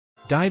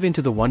Dive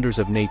into the wonders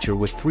of nature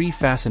with 3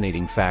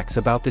 fascinating facts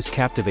about this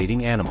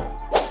captivating animal.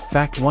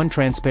 Fact 1: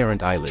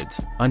 Transparent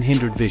eyelids,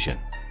 unhindered vision.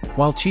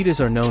 While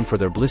cheetahs are known for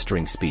their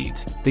blistering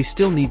speeds, they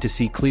still need to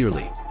see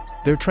clearly.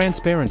 Their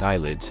transparent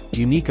eyelids,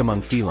 unique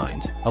among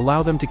felines,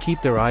 allow them to keep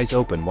their eyes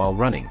open while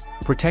running,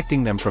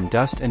 protecting them from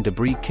dust and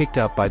debris kicked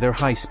up by their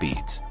high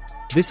speeds.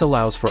 This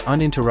allows for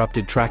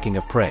uninterrupted tracking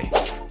of prey.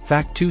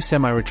 Fact 2: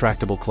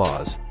 Semi-retractable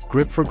claws,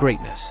 grip for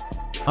greatness.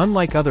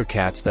 Unlike other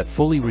cats that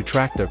fully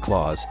retract their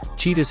claws,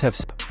 cheetahs have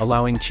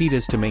allowing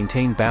cheetahs to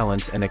maintain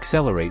balance and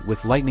accelerate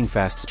with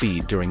lightning-fast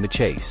speed during the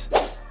chase.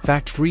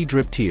 Fact 3: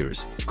 Drip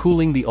tears,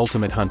 cooling the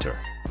ultimate hunter.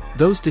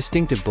 Those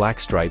distinctive black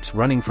stripes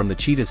running from the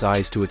cheetah's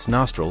eyes to its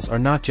nostrils are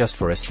not just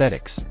for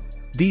aesthetics.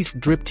 These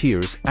drip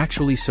tears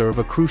actually serve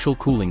a crucial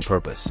cooling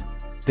purpose.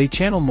 They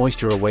channel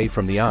moisture away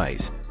from the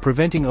eyes,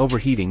 preventing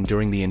overheating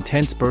during the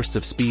intense bursts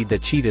of speed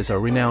that cheetahs are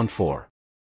renowned for.